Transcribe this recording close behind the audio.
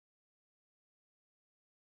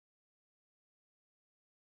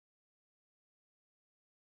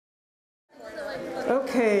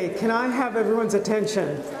Okay, can I have everyone's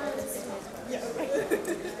attention?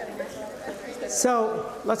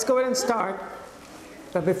 So let's go ahead and start.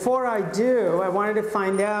 But before I do, I wanted to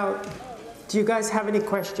find out, do you guys have any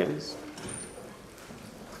questions?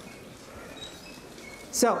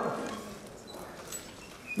 So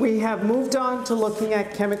we have moved on to looking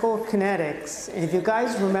at chemical kinetics. And if you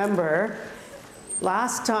guys remember,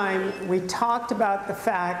 last time we talked about the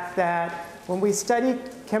fact that when we study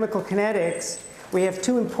chemical kinetics, we have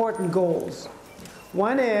two important goals.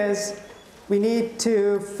 One is we need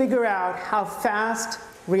to figure out how fast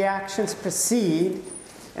reactions proceed.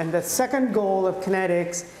 And the second goal of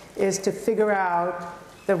kinetics is to figure out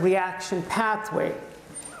the reaction pathway.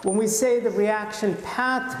 When we say the reaction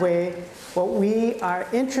pathway, what we are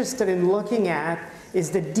interested in looking at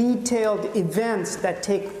is the detailed events that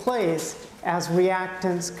take place as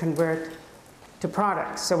reactants convert to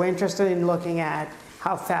products. So we're interested in looking at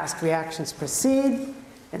how fast reactions proceed.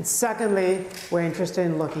 And secondly, we're interested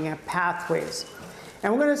in looking at pathways.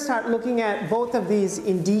 And we're going to start looking at both of these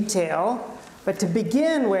in detail. But to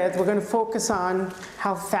begin with, we're going to focus on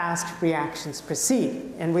how fast reactions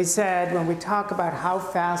proceed. And we said when we talk about how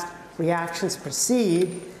fast reactions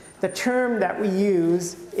proceed, the term that we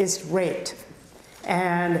use is rate.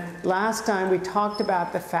 And last time we talked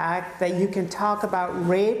about the fact that you can talk about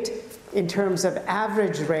rate in terms of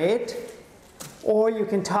average rate, or you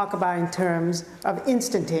can talk about in terms of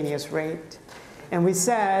instantaneous rate. And we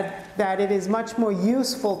said that it is much more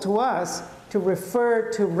useful to us to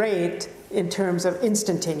refer to rate in terms of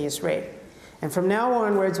instantaneous rate. And from now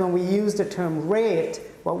onwards, when we use the term rate,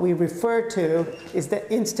 what we refer to is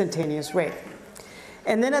the instantaneous rate.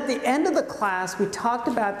 And then at the end of the class, we talked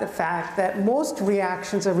about the fact that most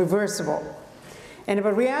reactions are reversible. And if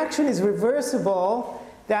a reaction is reversible,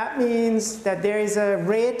 that means that there is a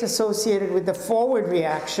rate associated with the forward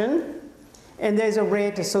reaction, and there's a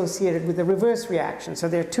rate associated with the reverse reaction. So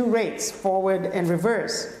there are two rates, forward and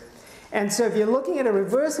reverse. And so if you're looking at a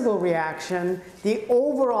reversible reaction, the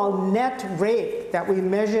overall net rate that we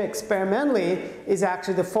measure experimentally is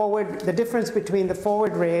actually the difference between the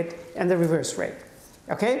forward rate and the reverse rate.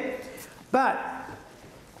 Okay? But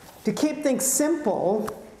to keep things simple,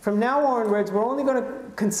 from now onwards, we're only going to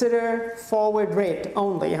consider forward rate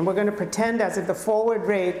only. And we're going to pretend as if the forward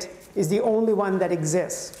rate is the only one that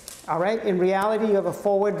exists. All right? In reality, you have a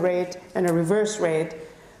forward rate and a reverse rate.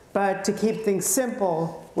 But to keep things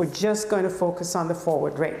simple, we're just going to focus on the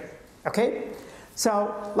forward rate. Okay?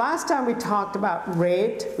 So last time we talked about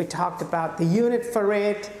rate. We talked about the unit for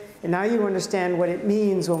rate. And now you understand what it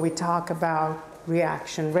means when we talk about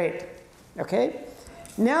reaction rate. Okay?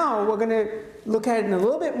 Now we're going to look at it in a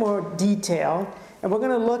little bit more detail. And we're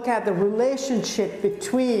going to look at the relationship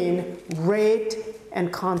between rate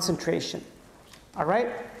and concentration. All right?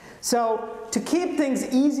 So to keep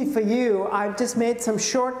things easy for you, I've just made some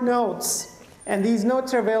short notes. And these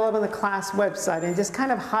notes are available on the class website. And just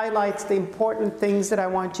kind of highlights the important things that I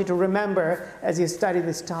want you to remember as you study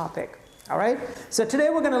this topic. All right? So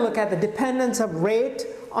today we're going to look at the dependence of rate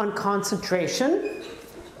on concentration.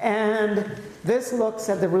 And this looks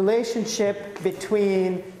at the relationship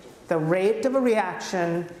between the rate of a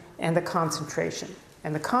reaction and the concentration.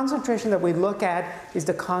 And the concentration that we look at is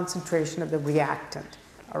the concentration of the reactant.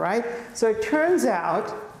 All right? So it turns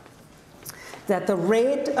out that the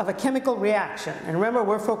rate of a chemical reaction, and remember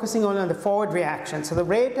we're focusing only on the forward reaction, so the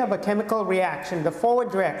rate of a chemical reaction, the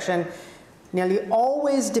forward reaction, nearly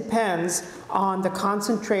always depends on the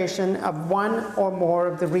concentration of one or more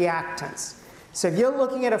of the reactants. So if you're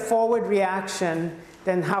looking at a forward reaction,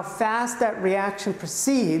 then how fast that reaction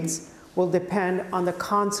proceeds will depend on the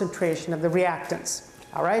concentration of the reactants.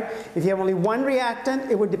 All right? If you have only one reactant,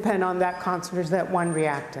 it would depend on that concentration of that one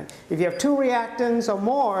reactant. If you have two reactants or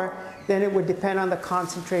more, then it would depend on the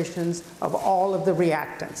concentrations of all of the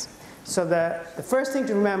reactants. So the first thing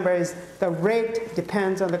to remember is the rate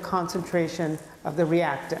depends on the concentration of the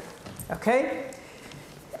reactant. Okay?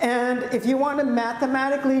 And if you want to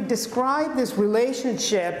mathematically describe this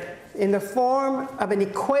relationship in the form of an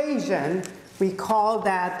equation, we call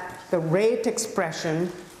that the rate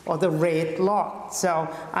expression or the rate law.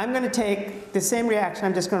 So I'm going to take the same reaction.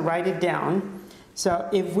 I'm just going to write it down. So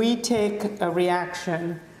if we take a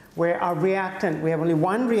reaction where our reactant, we have only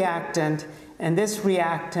one reactant, and this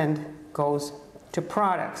reactant goes to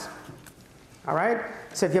products. All right?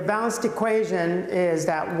 So if your balanced equation is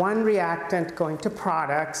that one reactant going to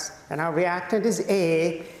products, and our reactant is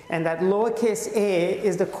A, and that lowercase a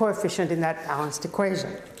is the coefficient in that balanced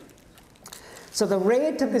equation. So the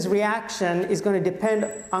rate of this reaction is going to depend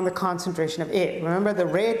on the concentration of A. Remember, the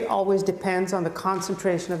rate always depends on the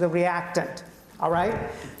concentration of the reactant. All right?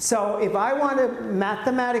 So if I want to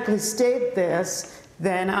mathematically state this,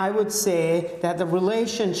 then I would say that the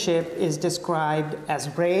relationship is described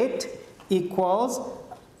as rate equals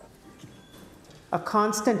a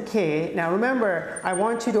constant k. Now remember, I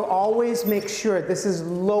want you to always make sure this is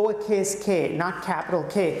lowercase k, not capital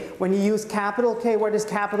K. When you use capital K, what does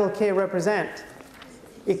capital K represent?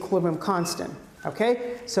 Equilibrium constant.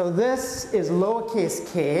 Okay? So this is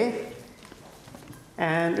lowercase k.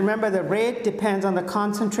 And remember, the rate depends on the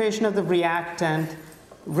concentration of the reactant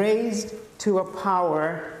raised to a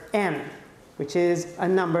power n, which is a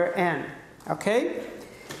number n. Okay?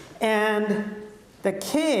 And the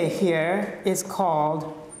k here is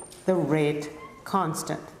called the rate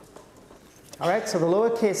constant. All right, so the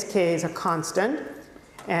lowercase k is a constant,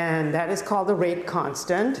 and that is called the rate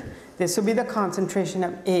constant. This will be the concentration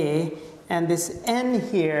of A, and this n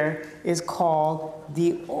here is called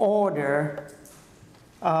the order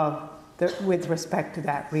with respect to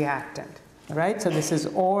that reactant. All right, so this is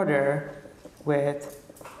order with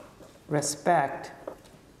respect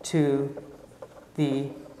to the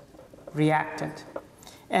reactant.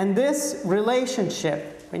 And this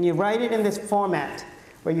relationship, when you write it in this format,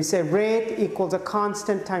 where you say rate equals a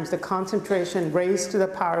constant times the concentration raised to the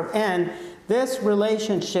power of n, this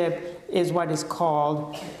relationship is what is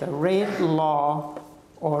called the rate law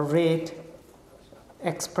or rate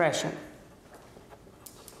expression.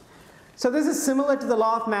 So this is similar to the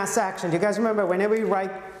law of mass action. Do you guys remember whenever you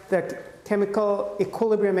write the chemical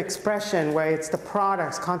equilibrium expression where it's the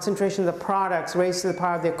products, concentration of the products raised to the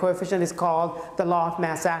power of their coefficient is called the law of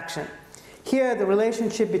mass action. Here the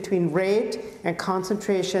relationship between rate and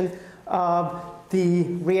concentration of the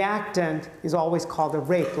reactant is always called the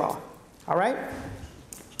rate law. All right?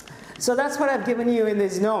 So that's what I've given you in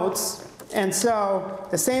these notes. And so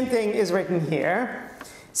the same thing is written here.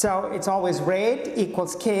 So it's always rate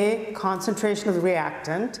equals K, concentration of the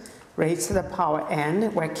reactant, raised to the power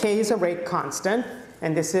n, where K is a rate constant,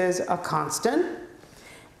 and this is a constant.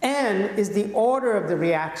 N is the order of the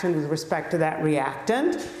reaction with respect to that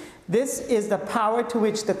reactant. This is the power to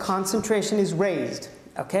which the concentration is raised.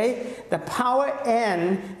 Okay? The power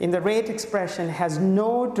n in the rate expression has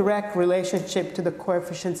no direct relationship to the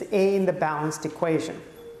coefficients A in the balanced equation.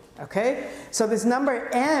 Okay? So this number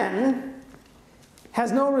n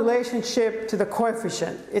has no relationship to the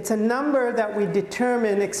coefficient. It's a number that we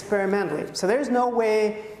determine experimentally. So there's no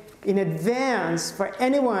way in advance for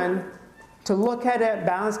anyone to look at a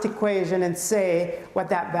balanced equation and say what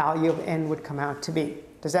that value of n would come out to be.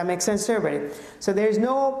 Does that make sense to everybody? So there's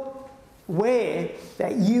no way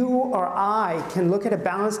that you or I can look at a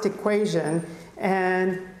balanced equation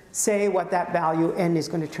and say what that value n is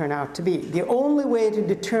going to turn out to be. The only way to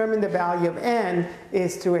determine the value of n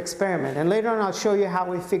is through experiment. And later on I'll show you how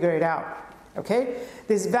we figure it out. Okay?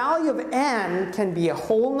 This value of n can be a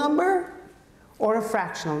whole number or a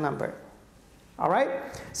fractional number. All right?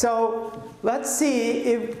 So let's see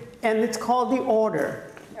if, and it's called the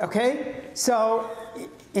order. Okay? So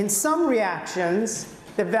in some reactions,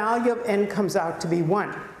 the value of n comes out to be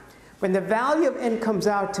 1. When the value of n comes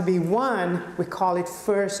out to be 1, we call it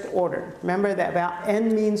first order. Remember that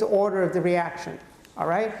n means order of the reaction. All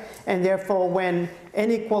right? And therefore, when n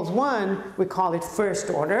equals 1, we call it first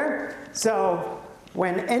order. So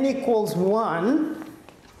when n equals 1,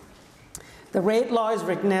 the rate law is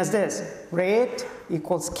written as this. Rate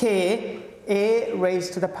equals K, A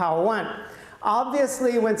raised to the power 1.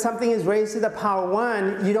 Obviously, when something is raised to the power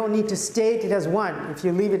 1, you don't need to state it as 1. If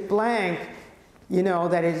you leave it blank, you know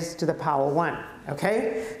that it is to the power 1.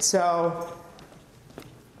 Okay? So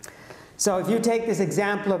if you take this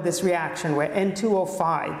example of this reaction where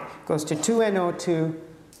N2O5 goes to 2NO2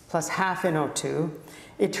 plus half NO2,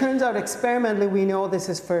 it turns out experimentally we know this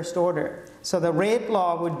is first order. So the rate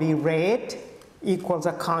law would be rate equals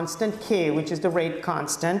a constant K, which is the rate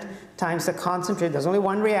constant, times the concentrate. There's only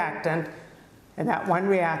one reactant, and that one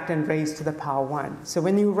reactant raised to the power 1. So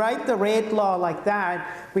when you write the rate law like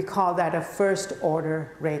that, we call that a first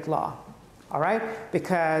order rate law. All right?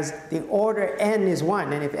 Because the order n is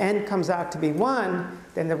 1, and if n comes out to be 1,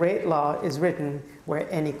 then the rate law is written where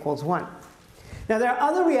n equals 1. Now there are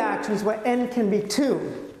other reactions where n can be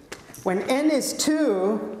 2. When n is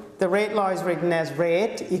 2, the rate law is written as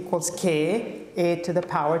rate equals K, A to the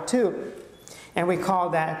power 2. And we call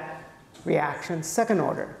that reaction second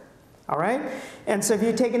order. All right? And so if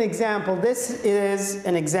you take an example, this is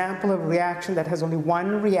an example of a reaction that has only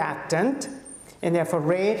one reactant, and therefore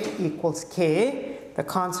rate equals K, the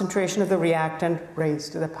concentration of the reactant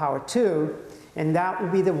raised to the power 2, and that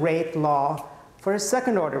would be the rate law for a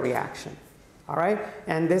second order reaction. All right?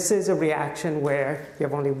 And this is a reaction where you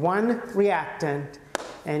have only one reactant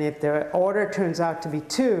And if the order turns out to be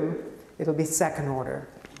 2, it'll be second order.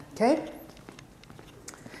 Okay?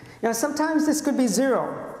 Now sometimes this could be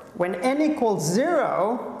 0. When n equals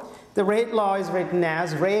 0, the rate law is written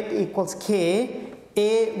as rate equals k,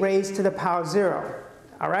 a raised to the power 0.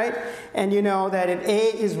 All right? And you know that if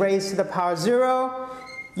a is raised to the power 0,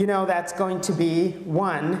 you know that's going to be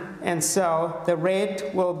 1. And so the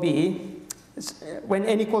rate will be, when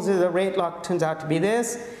n equals 0, the rate law turns out to be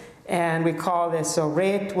this. And we call this, so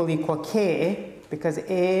rate will equal k, because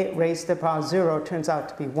a raised to the power 0 turns out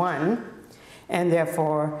to be 1. And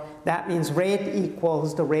therefore, that means rate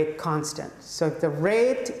equals the rate constant. So if the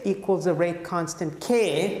rate equals the rate constant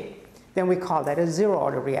k, then we call that a 0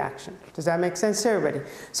 order reaction. Does that make sense to everybody?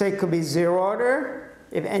 So it could be 0 order.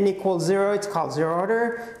 If n equals 0, it's called 0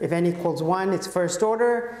 order. If n equals 1, it's first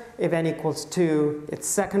order. If n equals 2, it's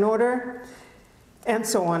second order. And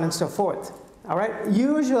so on and so forth. All right?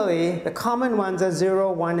 Usually, the common ones are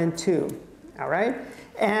 0, 1, and 2. All right?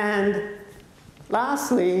 And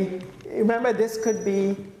lastly, remember this could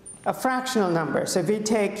be a fractional number. So if we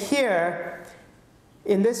take here,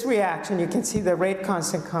 in this reaction, you can see the rate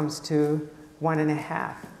constant comes to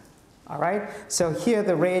 1.5. All right? So here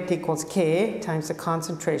the rate equals k times the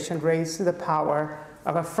concentration raised to the power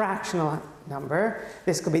of a fractional number.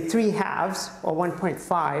 This could be 3/2 or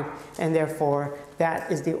 1.5, and therefore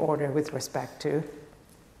that is the order with respect to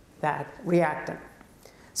that reactant.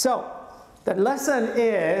 So the lesson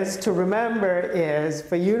is to remember is,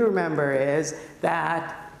 for you to remember is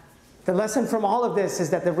that the lesson from all of this is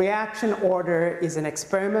that the reaction order is an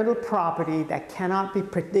experimental property that cannot be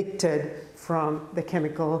predicted from the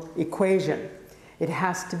chemical equation. It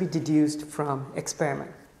has to be deduced from experiment.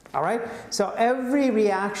 All right? So every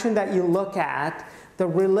reaction that you look at, the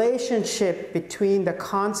relationship between the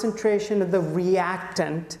concentration of the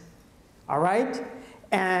reactant, all right,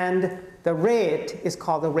 and the rate is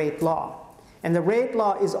called the rate law. And the rate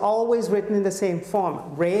law is always written in the same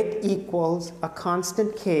form. Rate equals a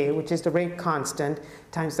constant k, which is the rate constant,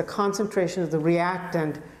 times the concentration of the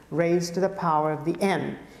reactant raised to the power of the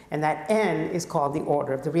n. And that n is called the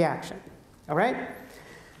order of the reaction. All right?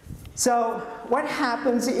 So what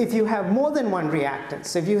happens if you have more than one reactant?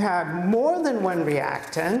 So if you have more than one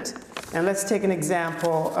reactant, and let's take an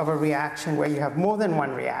example of a reaction where you have more than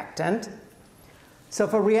one reactant. So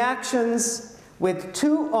for reactions with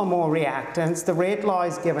 2 or more reactants, the rate law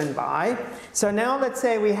is given by. So now let's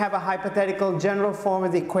say we have a hypothetical general form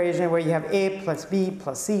of the equation where you have A plus B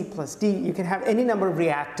plus C plus D. You can have any number of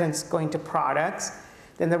reactants going to products.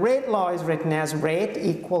 Then the rate law is written as rate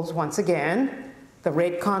equals, once again, the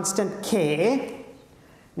rate constant K.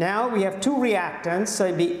 Now we have 2 reactants, so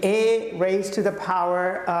it'd be A raised to the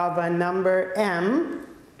power of a number M,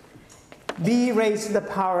 B raised to the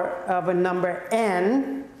power of a number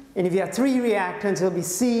N, and if you have 3 reactants, it'll be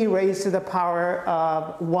C raised to the power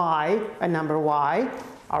of Y, a number Y,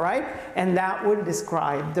 all right? And that would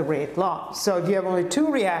describe the rate law. So if you have only 2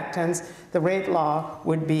 reactants, the rate law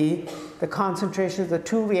would be the concentration of the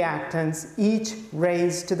 2 reactants, each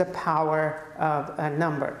raised to the power of a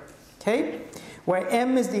number, okay? Where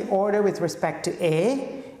M is the order with respect to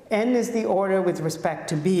A, N is the order with respect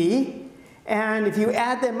to B, and if you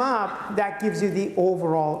add them up, that gives you the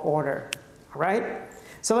overall order, all right?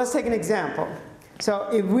 So let's take an example. So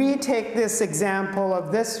if we take this example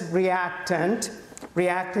of this reactant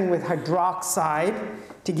reacting with hydroxide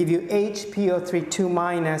to give you HPO3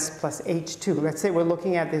 2- plus H2. Let's say we're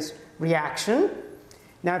looking at this reaction.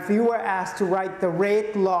 Now if you were asked to write the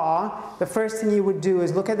rate law, the first thing you would do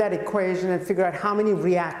is look at that equation and figure out how many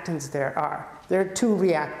reactants there are. There are 2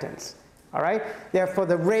 reactants. All right? Therefore,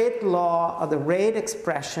 the rate law or the rate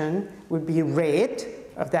expression would be rate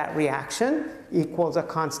of that reaction equals a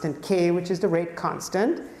constant K, which is the rate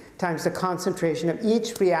constant, times the concentration of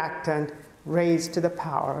each reactant raised to the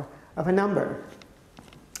power of a number.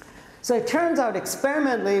 So it turns out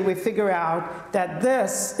experimentally we figure out that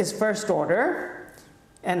this is first order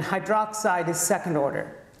and hydroxide is second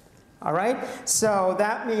order. All right? So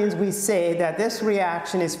that means we say that this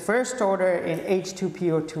reaction is first order in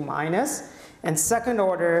H2PO2- and second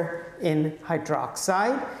order in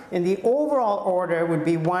hydroxide. And the overall order would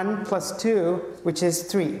be 1 plus 2, which is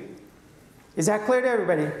 3. Is that clear to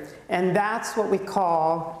everybody? And that's what we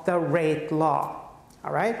call the rate law.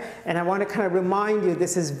 All right? And I want to kind of remind you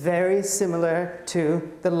this is very similar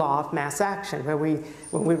to the law of mass action, where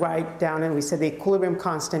when we write down and we say the equilibrium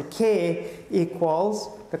constant K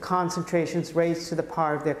equals the concentrations raised to the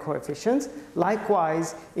power of their coefficients.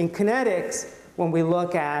 Likewise, in kinetics, when we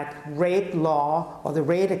look at rate law or the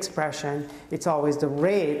rate expression, it's always the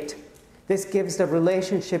rate This gives the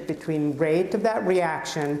relationship between rate of that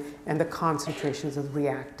reaction and the concentrations of the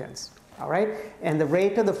reactants. All right? And the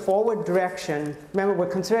rate of the forward direction, remember we're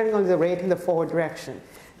considering only the rate in the forward direction.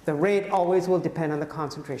 The rate always will depend on the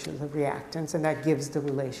concentrations of reactants, and that gives the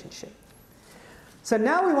relationship. So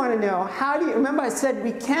now we want to know, how do you, remember I said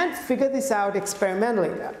we can't figure this out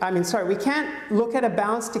experimentally. We can't look at a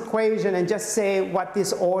balanced equation and just say what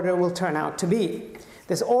this order will turn out to be.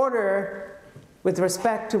 This order with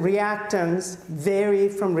respect to reactants vary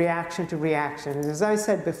from reaction to reaction. And as I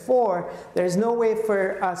said before, there's no way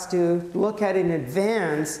for us to look at it in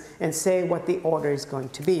advance and say what the order is going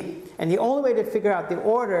to be. And the only way to figure out the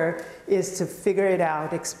order is to figure it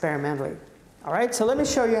out experimentally. All right, so let me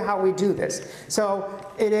show you how we do this. So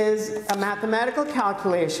it is a mathematical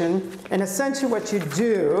calculation, and essentially what you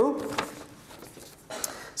do,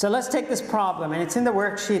 so let's take this problem, and it's in the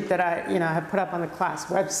worksheet that I have put up on the class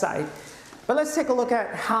website. But let's take a look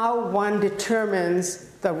at how one determines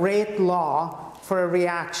the rate law for a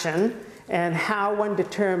reaction and how one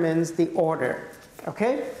determines the order.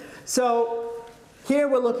 Okay? So here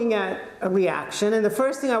we're looking at a reaction, and the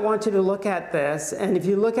first thing I want you to look at this, and if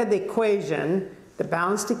you look at the equation, the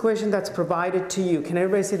balanced equation that's provided to you, can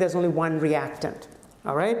everybody see there's only one reactant?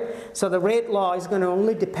 All right? So the rate law is going to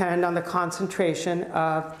only depend on the concentration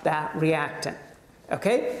of that reactant.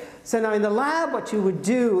 Okay? So now in the lab, what you would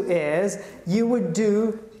do is you would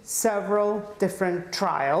do several different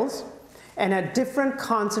trials, and at different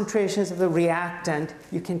concentrations of the reactant,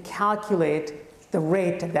 you can calculate the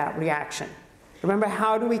rate of that reaction. Remember,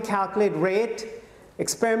 how do we calculate rate?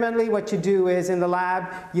 Experimentally, what you do is in the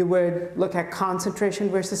lab, you would look at concentration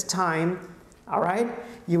versus time. All right?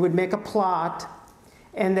 You would make a plot,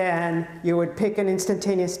 and then you would pick an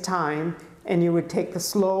instantaneous time, and you would take the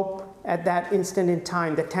slope at that instant in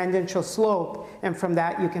time, the tangential slope, and from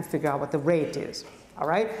that you can figure out what the rate is. All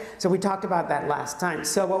right? So we talked about that last time.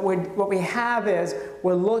 So what we have is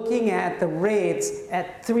we're looking at the rates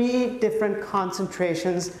at 3 different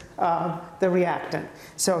concentrations of the reactant.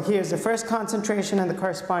 So here's the first concentration and the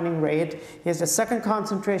corresponding rate. Here's the second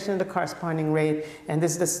concentration and the corresponding rate. And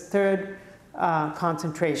this is the third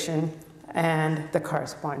concentration and the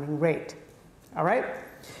corresponding rate. All right?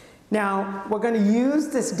 Now, we're going to use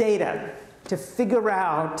this data to figure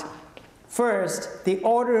out, first, the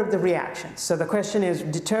order of the reaction. So the question is,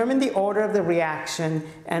 determine the order of the reaction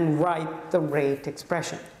and write the rate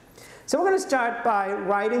expression. So we're going to start by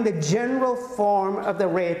writing the general form of the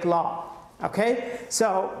rate law. Okay?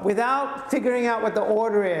 So without figuring out what the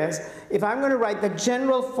order is, if I'm going to write the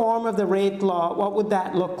general form of the rate law, what would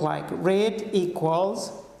that look like? Rate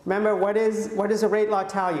equals, remember, what does the rate law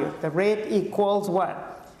tell you? The rate equals what?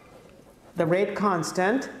 The rate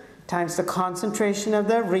constant times the concentration of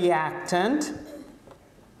the reactant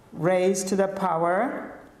raised to the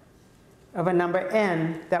power of a number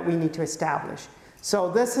n that we need to establish. So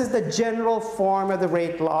this is the general form of the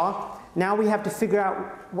rate law. Now we have to figure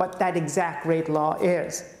out what that exact rate law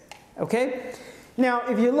is. Okay? Now,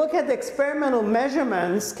 if you look at the experimental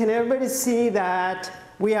measurements, can everybody see that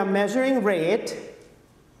we are measuring rate?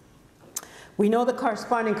 We know the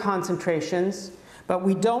corresponding concentrations, but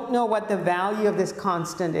we don't know what the value of this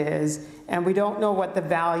constant is, and we don't know what the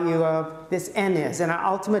value of this n is. And our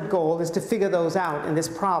ultimate goal is to figure those out in this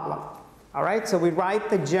problem. All right, so we write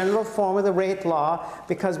the general form of the rate law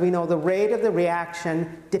because we know the rate of the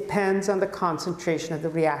reaction depends on the concentration of the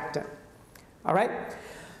reactant. All right,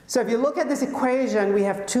 so if you look at this equation, we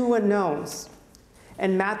have 2 unknowns.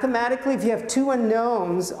 And mathematically, if you have 2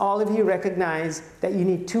 unknowns, all of you recognize that you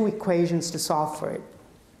need 2 equations to solve for it.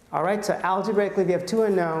 All right, so algebraically, if you have 2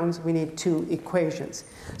 unknowns, we need 2 equations.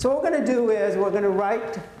 So what we're going to do is we're going to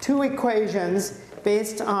write 2 equations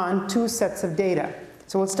based on 2 sets of data.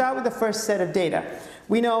 So we'll start with the first set of data.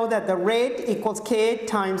 We know that the rate equals k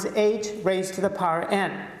times h raised to the power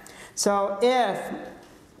n. So if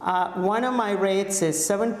one of my rates is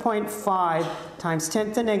 7.5 times 10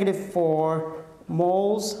 to the negative 4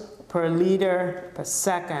 moles per liter per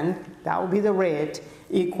second, that will be the rate,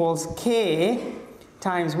 equals k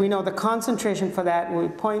times, we know the concentration for that will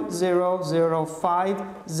be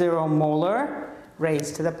 0.0050 molar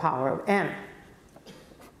raised to the power of n.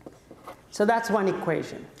 So that's one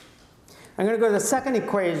equation. I'm going to go to the second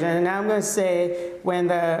equation, and now I'm going to say when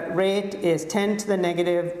the rate is 10 to the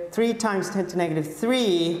negative 3 times 10 to the negative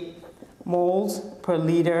 3 moles per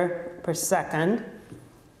liter per second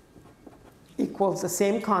equals the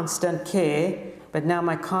same constant k, but now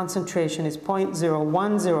my concentration is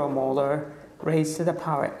 0.010 molar raised to the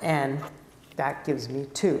power n. That gives me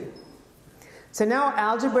 2. So now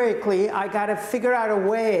algebraically, I got to figure out a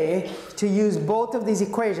way to use both of these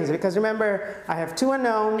equations, because remember, I have two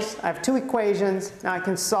unknowns, I have two equations. Now I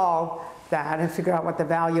can solve that and figure out what the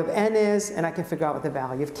value of n is, and I can figure out what the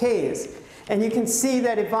value of k is. And you can see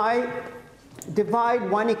that if I divide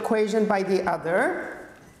one equation by the other,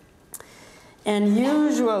 and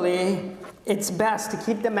usually it's best to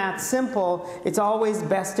keep the math simple, it's always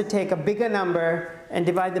best to take a bigger number and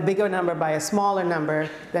divide the bigger number by a smaller number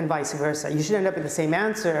than vice versa. You should end up with the same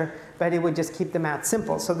answer, but it would just keep the math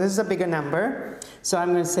simple. So this is a bigger number. So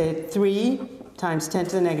I'm going to say 3 times 10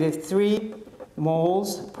 to the negative 3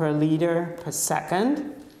 moles per liter per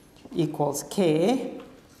second equals K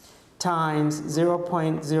times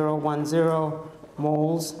 0.010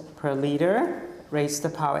 moles per liter raised to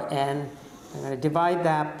the power n. I'm going to divide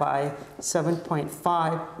that by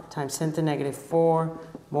 7.5 times 10 to the negative 4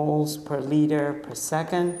 moles per liter per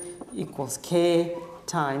second equals K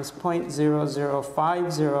times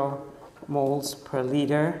 0.0050 moles per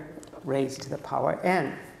liter raised to the power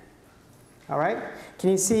n. All right? Can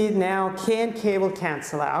you see now K and K will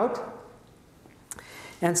cancel out?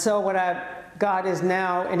 And so what I've got is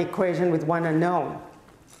now an equation with one unknown.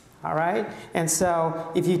 All right? And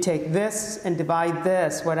so if you take this and divide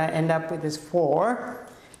this, what I end up with is 4.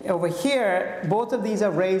 Over here, both of these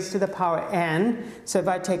are raised to the power n. So if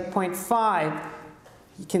I take 0.5,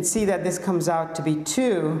 you can see that this comes out to be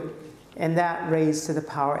 2, and that raised to the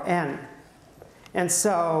power n. And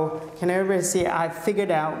so can everybody see I've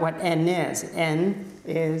figured out what n is? N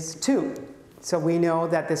is 2. So we know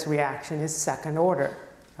that this reaction is second order.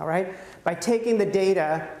 All right? By taking the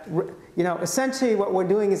data, you know, essentially what we're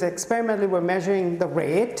doing is experimentally we're measuring the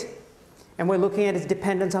rate, and we're looking at its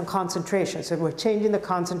dependence on concentration. So we're changing the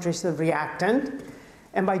concentration of the reactant,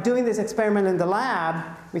 and by doing this experiment in the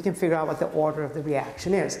lab, we can figure out what the order of the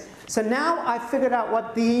reaction is. So now I've figured out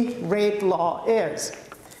what the rate law is.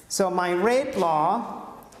 So my rate law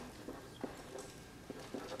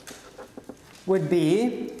would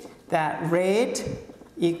be that rate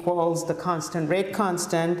equals the constant rate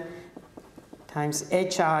constant times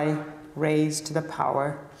hi raised to the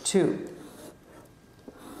power 2.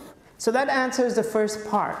 So that answers the first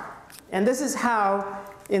part. And this is how,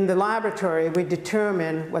 in the laboratory, we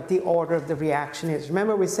determine what the order of the reaction is.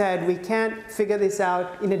 Remember, we said we can't figure this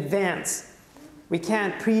out in advance. We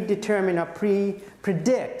can't predetermine or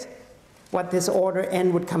predict what this order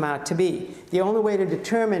n would come out to be. The only way to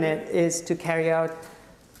determine it is to carry out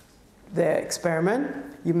the experiment.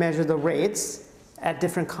 You measure the rates at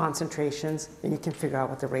different concentrations, and you can figure out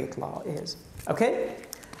what the rate law is. Okay?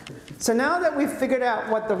 So now that we've figured out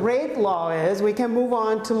what the rate law is, we can move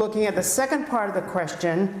on to looking at the second part of the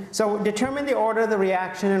question. So determine the order of the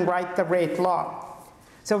reaction and write the rate law.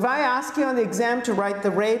 So if I ask you on the exam to write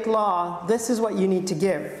the rate law, this is what you need to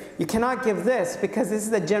give. You cannot give this because this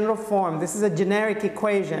is the general form. This is a generic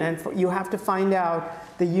equation, and you have to find out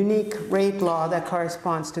the unique rate law that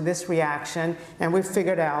corresponds to this reaction, and we've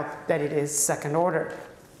figured out that it is second order.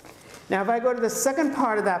 Now if I go to the second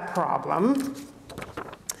part of that problem,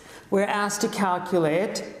 we're asked to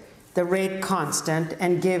calculate the rate constant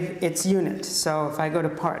and give its unit. So if I go to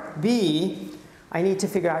part B, I need to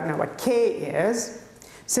figure out now what K is.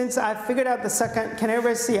 Since I've figured out the second, can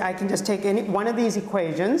everybody see I can just take any one of these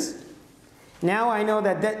equations. Now I know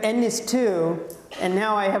that n is 2, and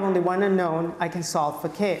now I have only one unknown. I can solve for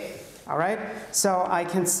K. All right? So I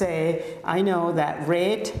can say I know that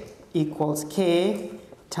rate equals K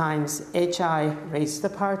times hi raised to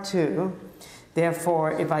the power 2.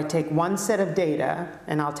 Therefore, if I take one set of data,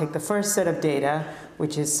 and I'll take the first set of data,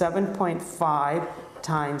 which is 7.5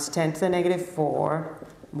 times 10 to the negative 4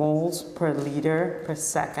 moles per liter per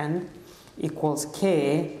second equals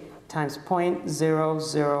K times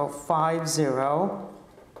 0.0050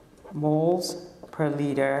 moles per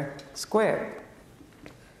liter squared.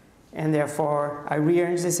 And therefore, I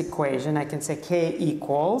rearrange this equation. I can say K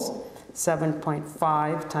equals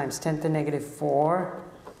 7.5 times 10 to the negative 4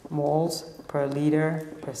 moles per liter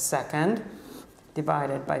per second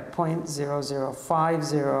divided by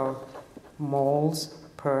 0.0050 moles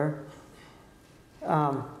per,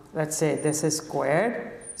 let's say this is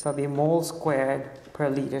squared, so it'll be moles squared per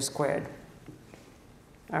liter squared.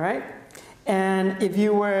 All right? And if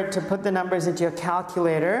you were to put the numbers into your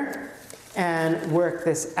calculator and work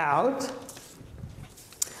this out,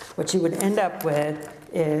 what you would end up with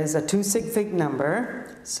is a 2 sig fig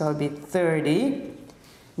number, so it'd be 30.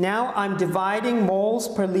 Now I'm dividing moles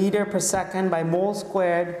per liter per second by moles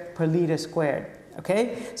squared per liter squared.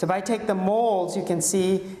 Okay? So if I take the moles, you can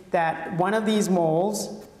see that one of these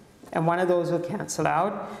moles and one of those will cancel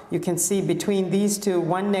out. You can see between these two,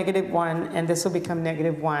 one negative 1, and this will become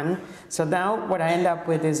negative 1. So now what I end up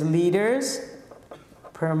with is liters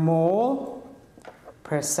per mole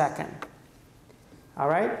per second. All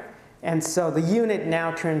right? And so the unit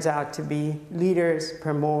now turns out to be liters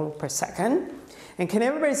per mole per second. And can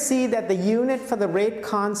everybody see that the unit for the rate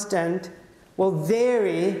constant will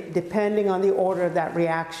vary depending on the order of that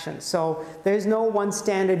reaction? So there's no one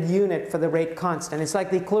standard unit for the rate constant. It's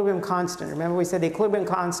like the equilibrium constant. Remember we said the equilibrium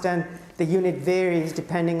constant, the unit varies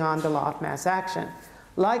depending on the law of mass action.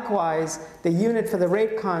 Likewise, the unit for the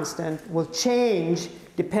rate constant will change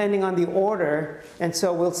depending on the order, and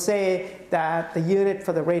so we'll say that the unit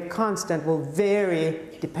for the rate constant will vary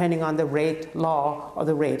depending on the rate law or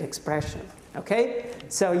the rate expression. Okay?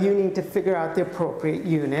 So you need to figure out the appropriate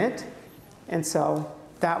unit. And so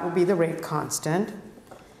that will be the rate constant.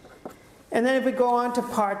 And then if we go on to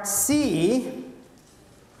part C,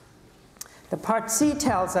 the part C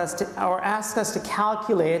tells us to, or asks us to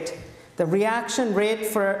calculate the reaction rate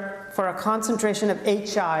for a concentration of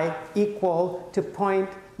HI equal to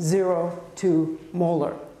 0.02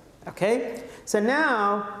 molar. Okay? So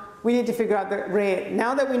now we need to figure out the rate.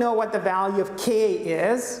 Now that we know what the value of K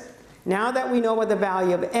is, now that we know what the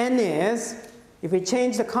value of N is, if we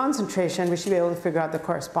change the concentration, we should be able to figure out the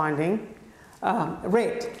corresponding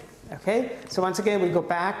rate. Okay? So once again, we go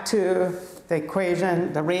back to the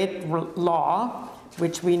equation, the rate law,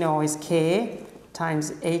 which we know is K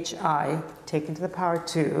times HI taken to the power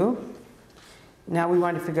 2. Now we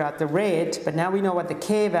want to figure out the rate, but now we know what the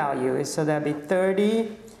K value is, so that would be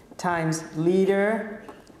 30 times liter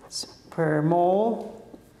per mole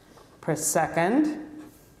per second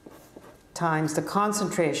times the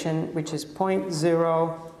concentration, which is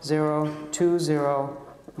 0.0020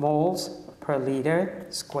 moles per liter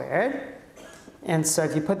squared. And so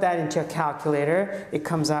if you put that into a calculator, it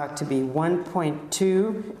comes out to be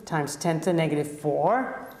 1.2 times 10 to the negative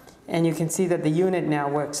 4. And you can see that the unit now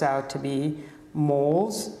works out to be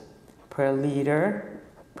moles per liter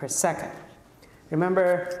per second.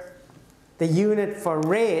 Remember, the unit for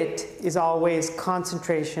rate is always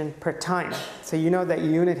concentration per time. So you know that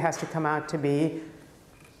your unit has to come out to be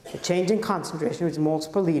the change in concentration, which is moles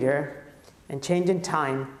per liter, and change in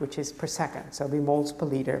time, which is per second. So it'll be moles per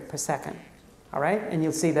liter per second. All right? And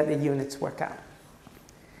you'll see that the units work out.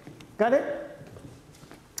 Got it?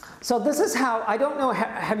 So this is how, I don't know,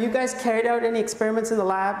 have you guys carried out any experiments in the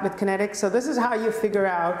lab with kinetics? So this is how you figure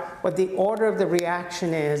out what the order of the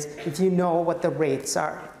reaction is if you know what the rates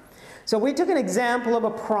are. So we took an example of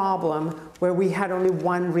a problem where we had only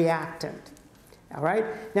one reactant. All right?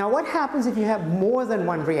 Now what happens if you have more than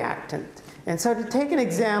one reactant? And so to take an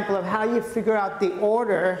example of how you figure out the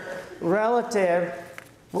order relative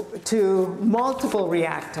to multiple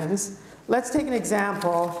reactants, let's take an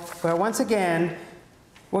example where once again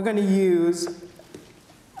we're going to use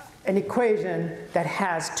an equation that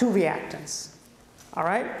has two reactants. All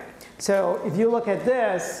right? So if you look at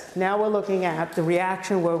this, now we're looking at the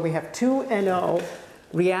reaction where we have 2 NO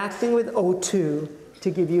reacting with O2 to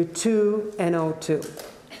give you 2 NO2.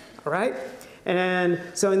 All right? And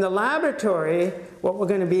so in the laboratory, what we're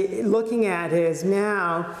going to be looking at is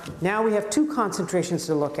now we have two concentrations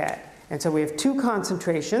to look at. And so we have two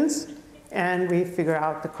concentrations, and we figure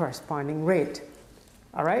out the corresponding rate.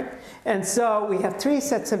 All right? And so we have 3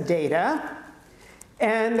 sets of data.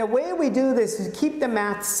 And the way we do this is keep the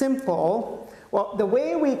math simple. Well, the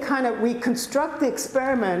way we construct the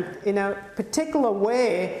experiment in a particular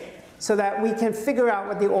way so that we can figure out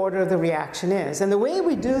what the order of the reaction is. And the way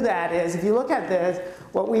we do that is, if you look at this,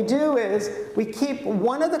 what we do is we keep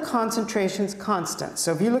one of the concentrations constant.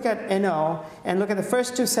 So if you look at NO and look at the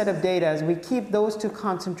first 2 set of data, we keep those 2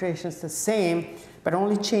 concentrations the same, but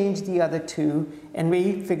only change the other 2, and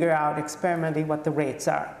we figure out experimentally what the rates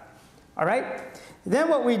are. All right? Then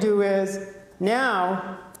what we do is,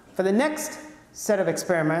 now, for the next set of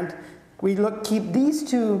experiment, we keep these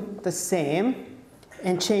 2 the same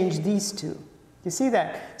and change these 2. You see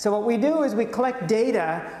that? So what we do is we collect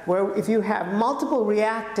data where if you have multiple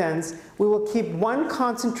reactants, we will keep one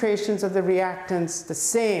concentrations of the reactants the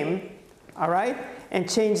same, all right, and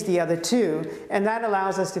change the other 2. And that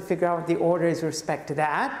allows us to figure out what the order is with respect to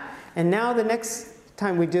that. And now the next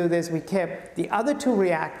time we do this, we kept the other 2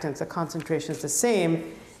 reactants, the concentrations the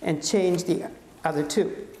same, and change the other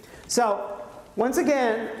 2. So once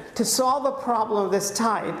again, to solve a problem of this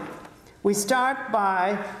type, we start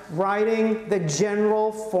by writing the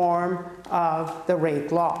general form of the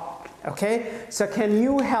rate law. Okay? So can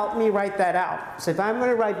you help me write that out? So if I'm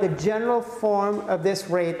going to write the general form of this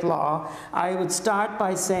rate law, I would start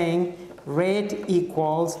by saying rate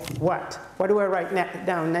equals what? What do I write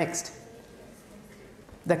down next?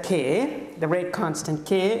 The K, the rate constant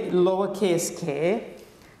K, lowercase k,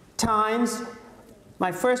 times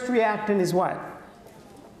my first reactant is what?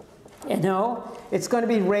 NO. It's going to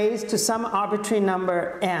be raised to some arbitrary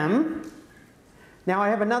number m. Now I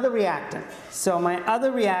have another reactant. So my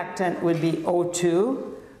other reactant would be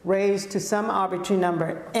O2 raised to some arbitrary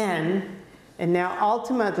number n. And now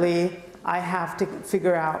ultimately I have to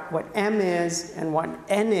figure out what m is and what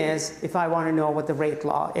n is if I want to know what the rate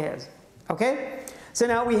law is. Okay? So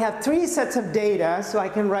now we have three sets of data, so I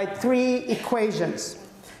can write three equations.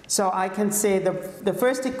 So I can say the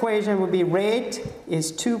first equation would be rate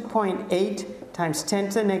is 2.8 times 10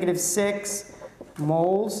 to the negative 6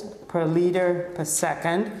 moles per liter per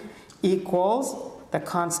second equals the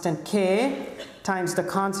constant K times the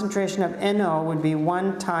concentration of NO would be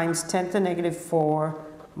 1 times 10 to the negative 4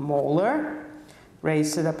 molar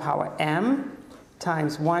raised to the power m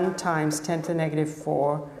times 1 times 10 to the negative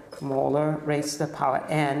 4 molar raised to the power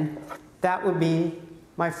n. That would be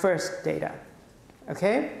my first data.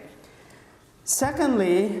 Okay?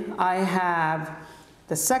 Secondly, I have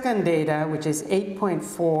the second data, which is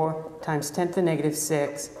 8.4 times 10 to the negative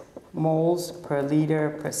 6 moles per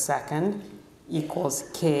liter per second equals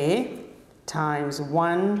K times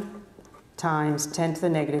 1 times 10 to the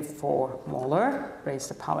negative 4 molar raised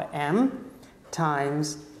to the power m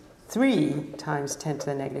times 3 times 10 to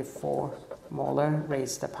the negative 4 molar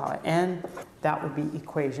raised to the power n. That would be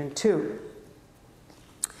equation 2.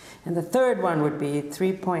 And the third one would be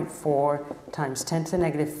 3.4 times 10 to the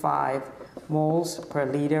negative 5 moles per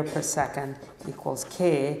liter per second equals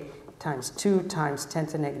K times 2 times 10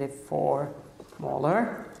 to the negative 4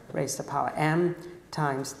 molar raised to the power m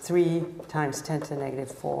times 3 times 10 to the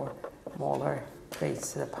negative 4 molar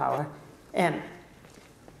raised to the power n.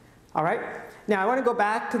 All right? Now I want to go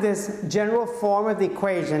back to this general form of the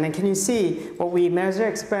equation. And can you see what we measure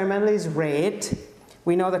experimentally is rate.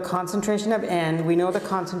 We know the concentration of N, we know the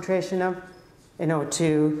concentration of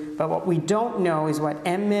NO2, but what we don't know is what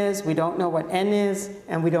M is, we don't know what N is,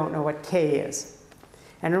 and we don't know what K is.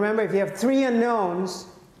 And remember, if you have three unknowns,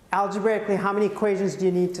 algebraically, how many equations do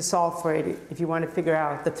you need to solve for it if you want to figure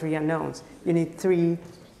out the three unknowns? You need three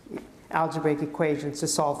algebraic equations to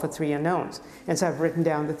solve for three unknowns. And so I've written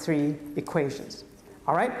down the three equations.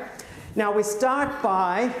 All right? Now we start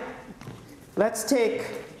by, let's take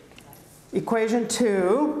equation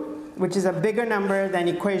 2, which is a bigger number than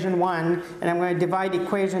equation 1, and I'm going to divide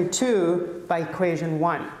equation 2 by equation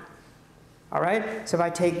 1. All right? So if I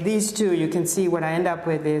take these two, you can see what I end up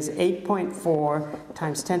with is 8.4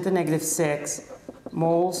 times 10 to the negative 6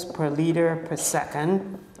 moles per liter per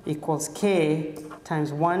second equals K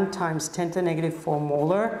times 1 times 10 to the negative 4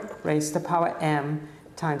 molar raised to the power m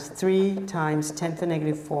times 3 times 10 to the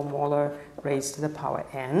negative 4 molar raised to the power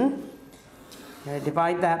n. I'm going to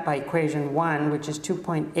divide that by equation 1, which is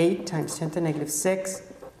 2.8 times 10 to the negative 6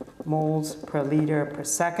 moles per liter per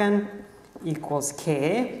second equals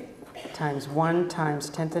K times 1 times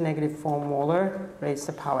 10 to the negative 4 molar raised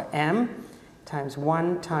to the power m times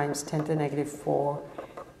 1 times 10 to the negative 4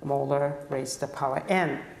 molar raised to the power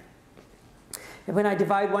n. And when I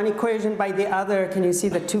divide one equation by the other, can you see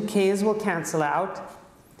the two K's will cancel out?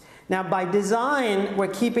 Now by design, we're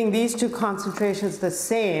keeping these two concentrations the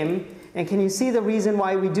same. And can you see the reason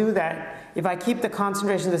why we do that? If I keep the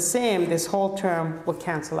concentration the same, this whole term will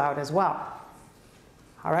cancel out as well.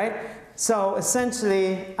 All right? So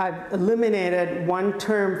essentially, I've eliminated one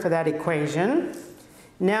term for that equation.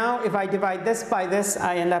 Now, if I divide this by this,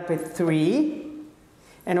 I end up with 3.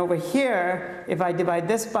 And over here, if I divide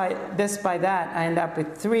this by that, I end up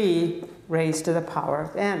with 3 raised to the power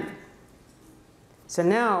of n. So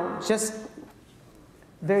now, just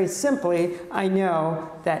very simply, I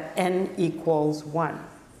know that n equals 1.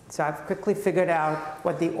 So I've quickly figured out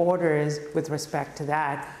what the order is with respect to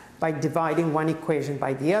that by dividing one equation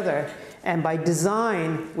by the other. And by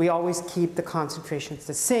design, we always keep the concentrations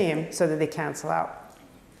the same so that they cancel out.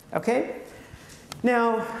 Okay?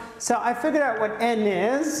 Now, so I figured out what n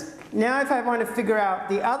is. Now if I want to figure out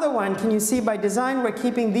the other one, can you see by design we're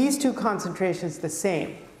keeping these two concentrations the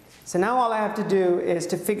same. So now all I have to do is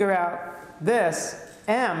to figure out this,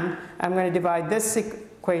 m, I'm going to divide this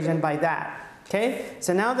equation by that. Okay?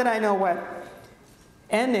 So now that I know what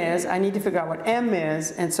n is, I need to figure out what m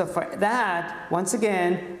is. And so for that, once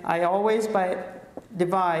again, I always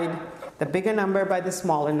divide the bigger number by the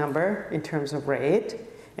smaller number in terms of rate.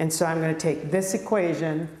 And so I'm going to take this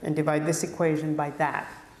equation and divide this equation by that.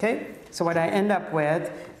 Okay? So what I end up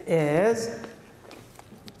with is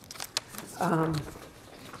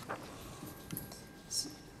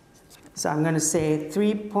So I'm going to say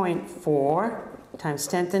 3.4 times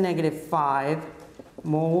 10 to the negative 5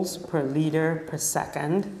 moles per liter per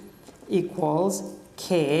second equals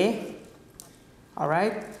K, all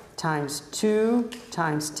right, times 2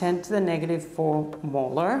 times 10 to the negative 4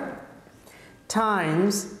 molar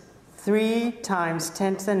times 3 times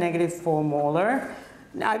 10 to the negative 4 molar.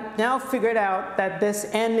 I've now figured out that this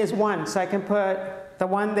n is 1, so I can put the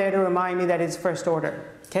 1 there to remind me that it's first order.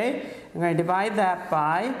 Okay? I'm going to divide that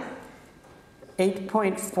by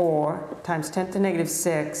 8.4 times 10 to the negative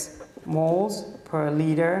 6 moles per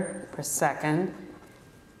liter per second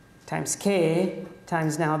times K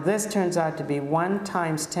times, now this turns out to be 1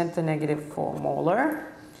 times 10 to the negative 4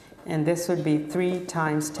 molar, and this would be 3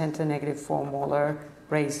 times 10 to the negative 4 molar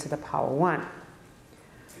raised to the power 1.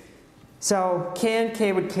 So K and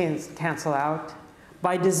K would cancel out.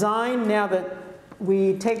 By design, now that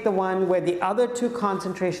we take the one where the other two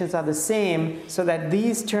concentrations are the same so that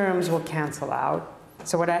these terms will cancel out.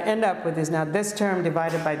 So what I end up with is now this term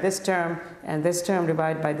divided by this term and this term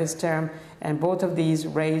divided by this term, and both of these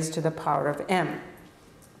raised to the power of m.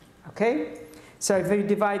 Okay? So if we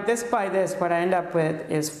divide this by this, what I end up with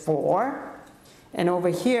is 4. And over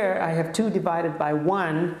here, I have 2 divided by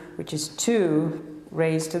 1, which is 2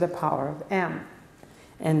 raised to the power of m.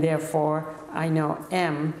 And therefore, I know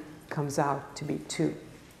m comes out to be 2.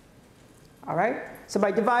 All right? So by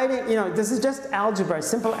dividing, this is just algebra,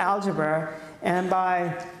 simple algebra. And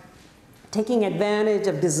by taking advantage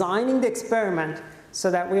of designing the experiment so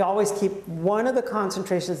that we always keep one of the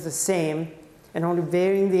concentrations the same and only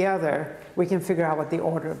varying the other, we can figure out what the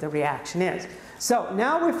order of the reaction is. So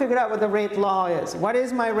now we figured out what the rate law is. What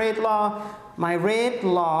is my rate law? My rate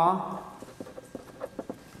law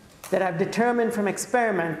that I've determined from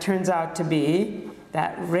experiment turns out to be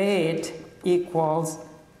that rate equals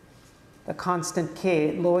the constant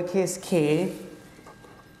K, lowercase k.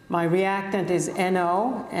 My reactant is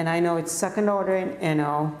NO, and I know it's second order in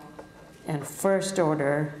NO and first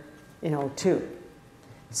order in O2.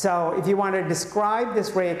 So if you want to describe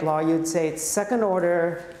this rate law, you'd say it's second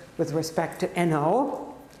order with respect to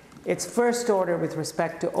NO, it's first order with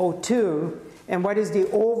respect to O2, and what is the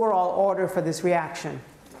overall order for this reaction?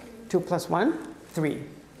 2 plus 1, 3.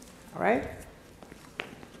 All right?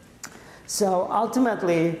 So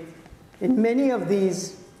ultimately, in many of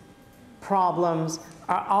these problems,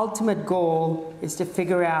 our ultimate goal is to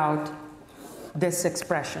figure out this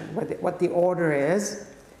expression, what the order is,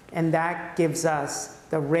 and that gives us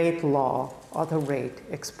the rate law or the rate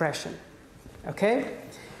expression. Okay?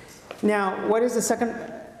 Now, what is the second?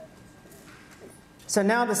 So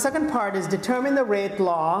now the second part is determine the rate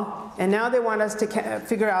law, and now they want us to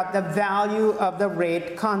figure out the value of the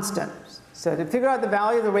rate constant. So to figure out the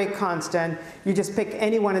value of the rate constant, you just pick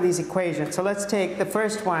any one of these equations. So let's take the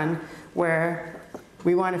first one where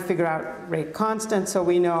we want to figure out rate constant. So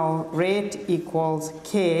we know rate equals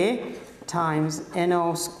K times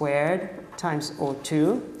NO squared times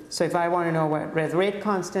O2. So if I want to know what the rate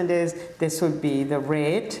constant is, this would be the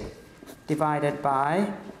rate divided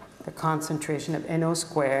by the concentration of NO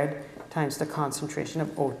squared times the concentration of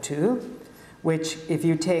O2, which if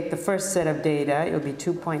you take the first set of data, it will be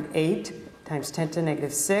 2.8 times 10 to the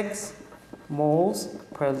negative 6 moles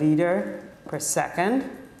per liter per second,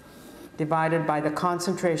 divided by the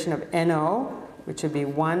concentration of NO, which would be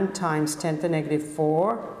 1 times 10 to the negative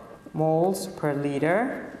 4 moles per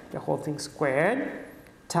liter, the whole thing squared,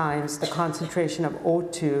 times the concentration of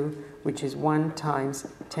O2, which is 1 times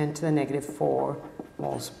 10 to the negative 4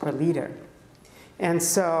 moles per liter. And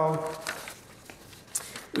so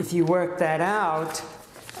if you work that out,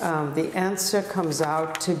 the answer comes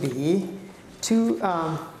out to be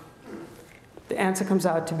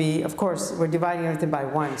of course, we're dividing everything by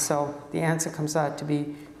 1, so the answer comes out to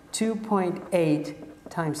be 2.8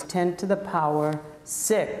 times 10 to the power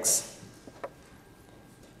 6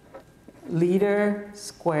 liter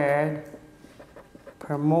squared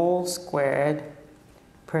per mole squared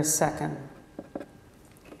per second.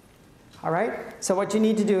 All right? So what you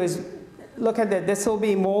need to do is look at that. This will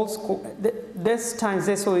be moles, this times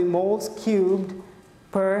this will be moles cubed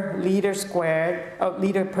per liter squared,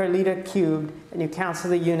 liter per liter cubed, and you cancel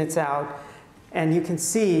the units out. And you can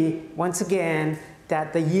see, once again,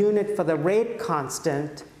 that the unit for the rate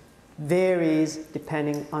constant varies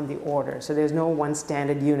depending on the order. So there's no one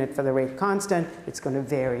standard unit for the rate constant. It's going to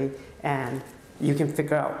vary, and you can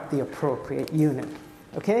figure out the appropriate unit.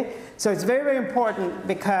 Okay? So it's very, very important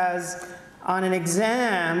because on an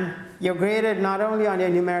exam, you're graded not only on your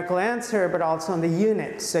numerical answer, but also on the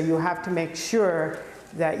unit. So you have to make sure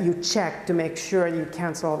that you check to make sure you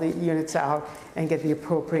cancel all the units out and get the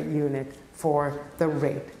appropriate unit for the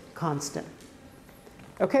rate constant.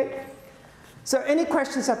 Okay? So any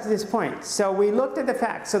questions up to this point? So we looked at the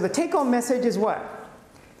facts. So the take-home message is what?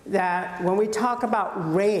 That when we talk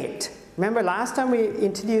about rate, remember last time we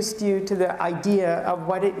introduced you to the idea of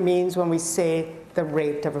what it means when we say the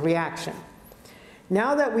rate of a reaction.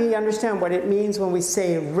 Now that we understand what it means when we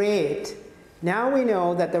say rate, now we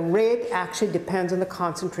know that the rate actually depends on the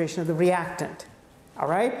concentration of the reactant. All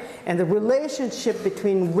right? And the relationship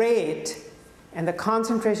between rate and the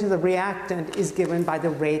concentration of the reactant is given by the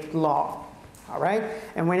rate law. All right?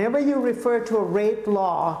 And whenever you refer to a rate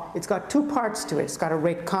law, it's got two parts to it. It's got a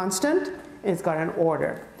rate constant and it's got an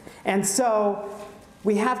order. And so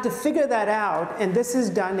we have to figure that out, and this is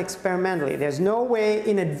done experimentally. There's no way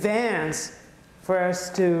in advance for us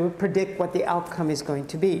to predict what the outcome is going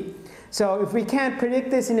to be. So if we can't predict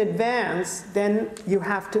this in advance, then you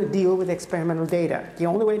have to deal with experimental data. The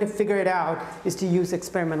only way to figure it out is to use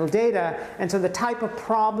experimental data. And so the type of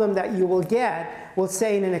problem that you will get will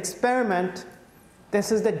say in an experiment,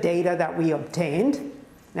 this is the data that we obtained.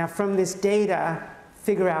 Now from this data,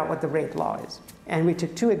 figure out what the rate law is. And we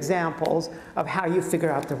took two examples of how you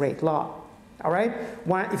figure out the rate law. All right?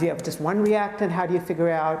 If you have just one reactant, how do you figure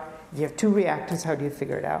it out? If you have two reactants, how do you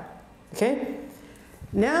figure it out? Okay?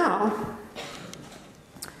 Now,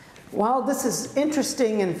 while this is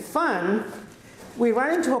interesting and fun, we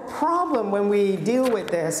run into a problem when we deal with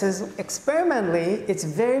this. Is experimentally, it's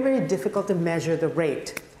very, very difficult to measure the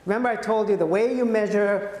rate. Remember I told you the way you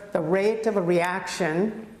measure the rate of a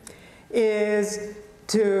reaction is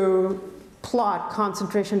to plot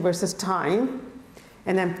concentration versus time,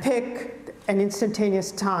 and then pick an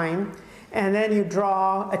instantaneous time, and then you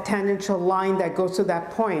draw a tangential line that goes to that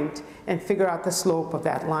point and figure out the slope of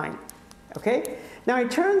that line. Okay? Now it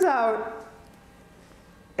turns out,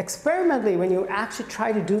 experimentally, when you actually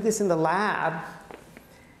try to do this in the lab,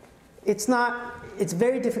 it's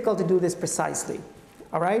very difficult to do this precisely.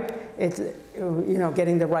 All right? It's,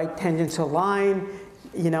 getting the right tangential line,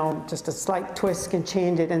 just a slight twist can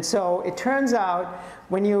change it. And so it turns out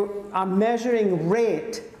when you are measuring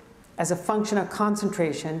rate as a function of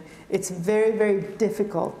concentration, it's very, very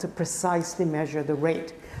difficult to precisely measure the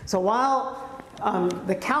rate. So while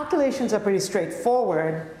the calculations are pretty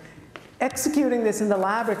straightforward, executing this in the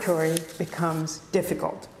laboratory becomes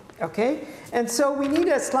difficult. Okay? And so we need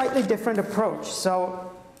a slightly different approach.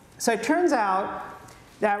 So it turns out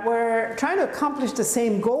that we're trying to accomplish the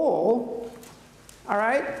same goal, all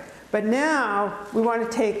right? But now we want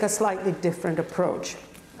to take a slightly different approach,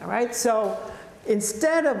 all right? So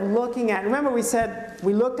instead of looking at, remember we said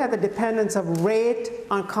we looked at the dependence of rate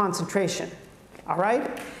on concentration, all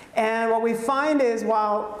right? And what we find is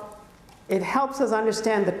while it helps us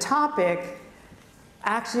understand the topic,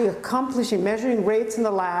 actually measuring rates in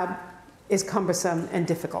the lab is cumbersome and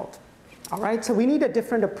difficult. All right, so we need a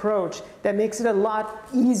different approach that makes it a lot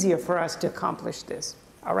easier for us to accomplish this.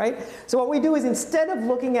 All right, so what we do is instead of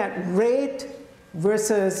looking at rate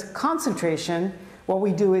versus concentration, what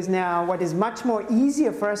we do is now what is much more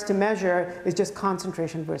easier for us to measure is just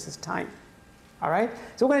concentration versus time. All right,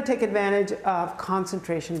 so we're going to take advantage of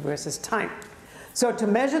concentration versus time. So to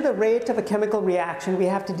measure the rate of a chemical reaction, we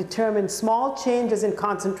have to determine small changes in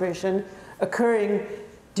concentration occurring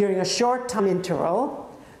during a short time interval.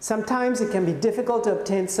 Sometimes it can be difficult to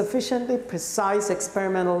obtain sufficiently precise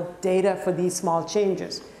experimental data for these small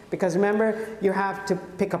changes. Because remember, you have to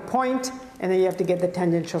pick a point, and then you have to get the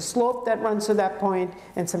tangential slope that runs to that point,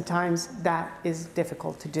 and sometimes that is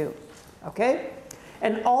difficult to do. Okay?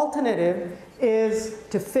 An alternative is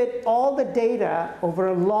to fit all the data over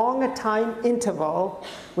a long time interval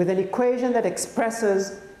with an equation that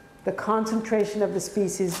expresses the concentration of the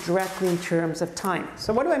species directly in terms of time.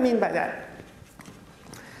 So what do I mean by that?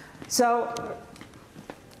 So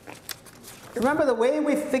remember, the way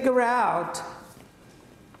we figure out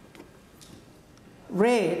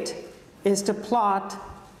rate is to plot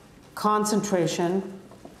concentration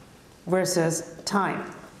versus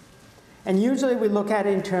time. And usually we look at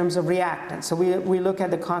it in terms of reactants. So we look at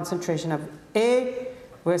the concentration of A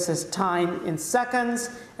versus time in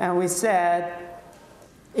seconds, and we said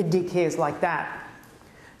it decays like that.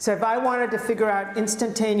 So if I wanted to figure out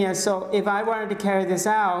instantaneous, so if I wanted to carry this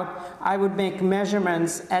out, I would make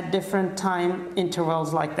measurements at different time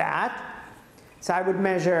intervals like that. So I would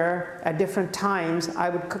measure at different times, I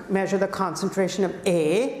would measure the concentration of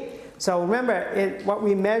A. So remember, what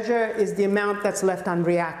we measure is the amount that's left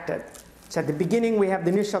unreacted. So at the beginning, we have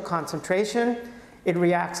the initial concentration. It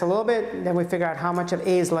reacts a little bit, then we figure out how much of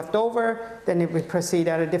A is left over. Then if we proceed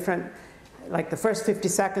at a different, like the first 50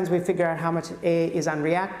 seconds, we figure out how much A is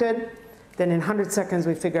unreacted. Then in 100 seconds,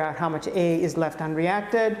 we figure out how much A is left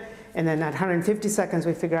unreacted. and then at 150 seconds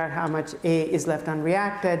we figure out how much A is left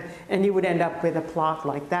unreacted, and you would end up with a plot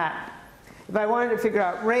like that. If I wanted to figure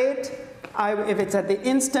out rate, if it's at the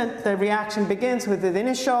instant the reaction begins with the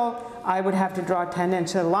initial, I would have to draw a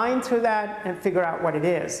tangential line through that and figure out what it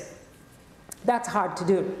is. That's hard to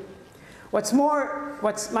do. What's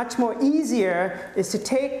much more easier is to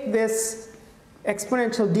take this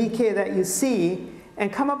exponential decay that you see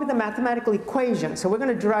and come up with a mathematical equation. So we're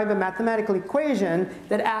going to derive a mathematical equation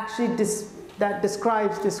that actually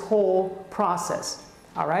describes this whole process.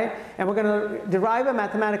 All right? And we're going to derive a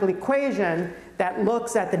mathematical equation that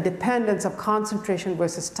looks at the dependence of concentration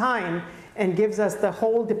versus time and gives us the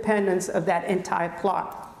whole dependence of that entire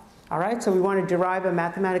plot. All right? So we want to derive a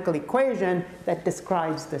mathematical equation that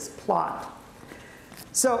describes this plot.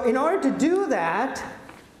 So in order to do that,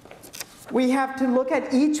 we have to look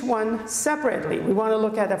at each one separately. We want to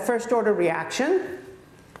look at a first order reaction.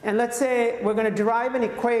 And let's say we're going to derive an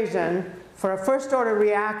equation for a first order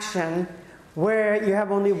reaction where you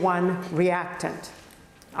have only one reactant.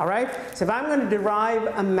 All right? So if I'm going to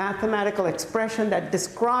derive a mathematical expression that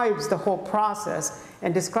describes the whole process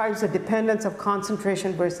and describes the dependence of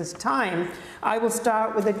concentration versus time, I will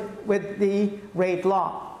start with the rate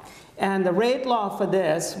law. And the rate law for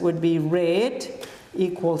this would be rate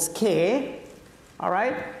equals K. All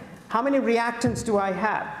right? How many reactants do I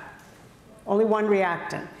have? Only one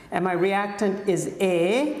reactant. And my reactant is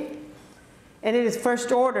A. And it is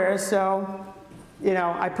first order, so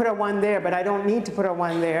I put a 1 there, but I don't need to put a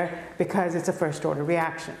 1 there because it's a first order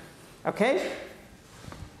reaction. Okay?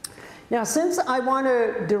 Now, since I want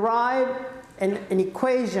to derive an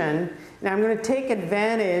equation, now I'm going to take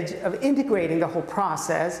advantage of integrating the whole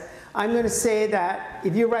process. I'm going to say that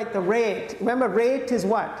if you write the rate, remember rate is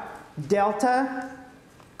what? Delta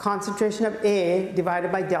concentration of A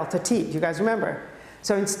divided by delta T. Do you guys remember?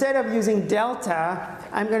 So instead of using delta,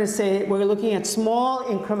 I'm going to say we're looking at small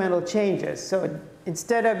incremental changes. So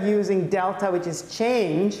instead of using delta, which is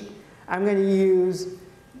change, I'm going to use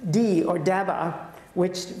D or DEBA,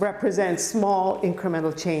 which represents small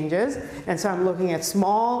incremental changes. And so I'm looking at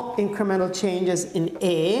small incremental changes in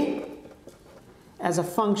A as a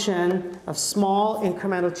function of small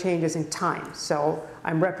incremental changes in time. So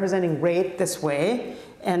I'm representing rate this way.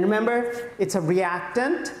 And remember, it's a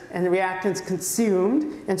reactant, and the reactant's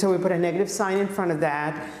consumed, and so we put a negative sign in front of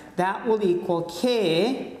that. That will equal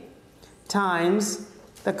K times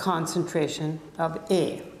the concentration of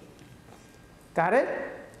A. Got it?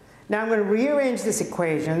 Now I'm going to rearrange this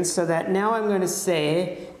equation so that now I'm going to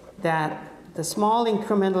say that the small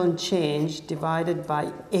incremental change divided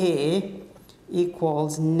by A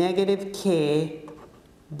equals negative K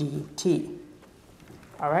dt.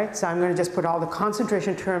 All right, so I'm going to just put all the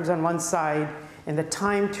concentration terms on one side and the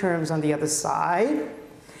time terms on the other side.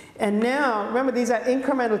 And now, remember, these are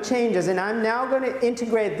incremental changes, and I'm now going to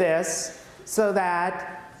integrate this so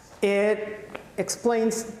that it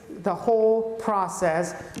explains the whole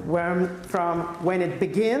process from when it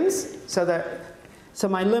begins. So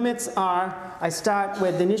my limits are, I start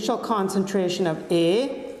with the initial concentration of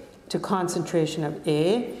A to concentration of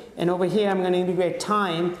A. And over here, I'm going to integrate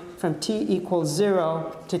time from t equals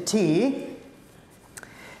 0 to t.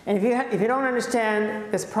 And if you don't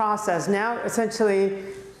understand this process, now essentially,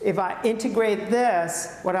 if I integrate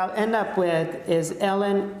this, what I'll end up with is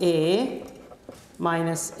ln A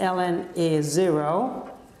minus ln A0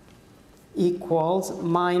 equals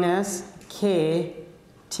minus kt.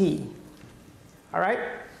 All right?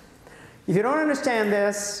 If you don't understand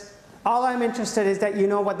this, all I'm interested is that you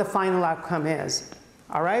know what the final outcome is.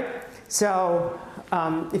 All right? So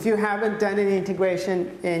if you haven't done any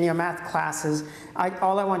integration in your math classes,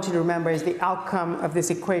 all I want you to remember is the outcome of this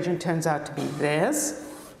equation turns out to be this.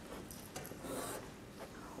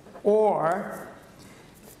 Or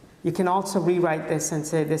you can also rewrite this and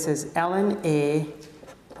say this is ln A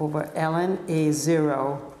over ln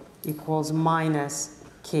A0 equals minus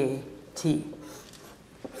kt.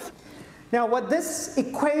 Now what this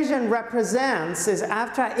equation represents is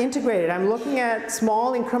after I integrate it, I'm looking at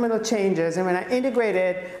small incremental changes, and when I integrate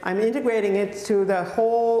it, I'm integrating it to the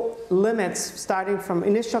whole limits starting from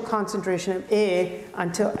initial concentration of A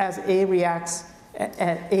until as A reacts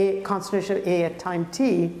at A concentration of A at time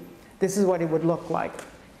t. This is what it would look like.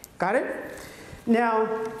 Got it?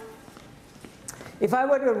 Now, if I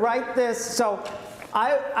were to write this, so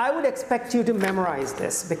I would expect you to memorize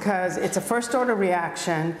this because it's a first order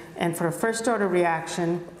reaction, and for a first order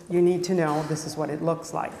reaction, you need to know this is what it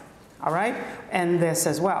looks like. All right? And this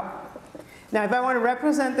as well. Now, if I want to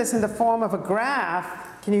represent this in the form of a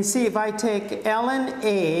graph, can you see if I take ln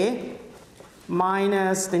A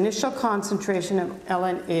minus the initial concentration of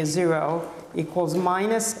ln A0 equals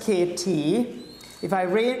minus kT. If I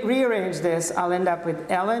rearrange this, I'll end up with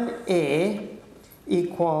ln A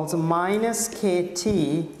equals minus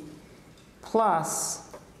kT plus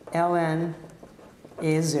ln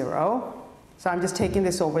A0. So I'm just taking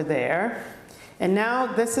this over there. And now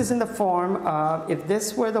this is in the form of, if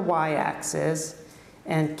this were the y-axis,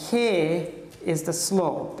 and k is the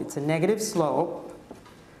slope, it's a negative slope,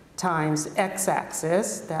 times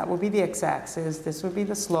x-axis, that would be the x-axis, this would be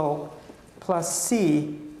the slope, plus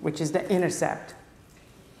c, which is the intercept.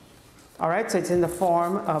 All right, so it's in the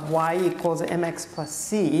form of y equals mx plus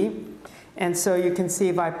c. And so you can see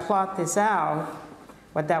if I plot this out,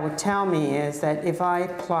 what that would tell me is that if I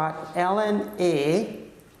plot ln A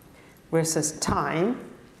versus time,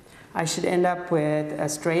 I should end up with a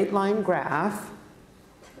straight line graph,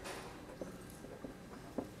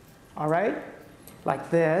 all right,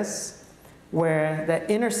 like this, where the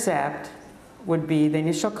intercept would be the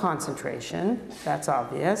initial concentration, that's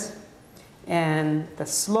obvious, and the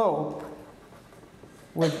slope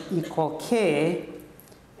would equal k,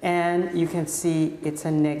 and you can see it's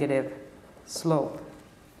a negative slope.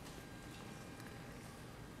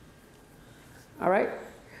 All right?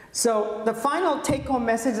 So the final take-home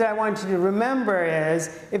message that I want you to remember is,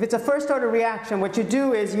 if it's a first-order reaction, what you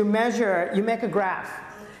do is you measure, you make a graph.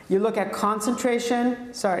 You look at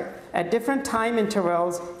concentration, at different time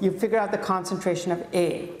intervals, you figure out the concentration of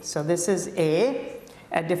A. So this is A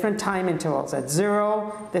at different time intervals. At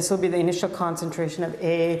 0, this will be the initial concentration of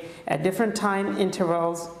A. At different time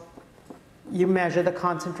intervals, you measure the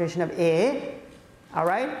concentration of A. All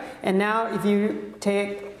right? And now if you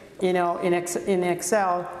take, in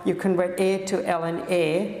Excel, you convert A to ln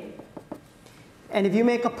A. And if you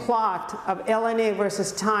make a plot of ln A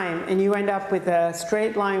versus time, and you end up with a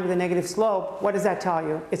straight line with a negative slope, what does that tell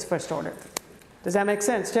you? It's first order. Does that make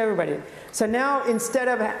sense to everybody? So now, instead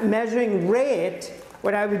of measuring rate,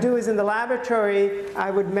 what I would do is in the laboratory,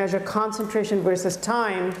 I would measure concentration versus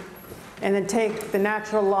time, and then take the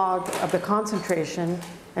natural log of the concentration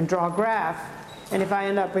and draw a graph. And if I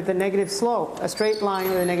end up with a negative slope, a straight line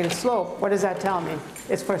with a negative slope, what does that tell me?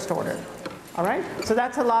 It's first order. All right? So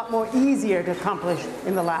that's a lot more easier to accomplish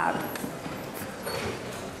in the lab.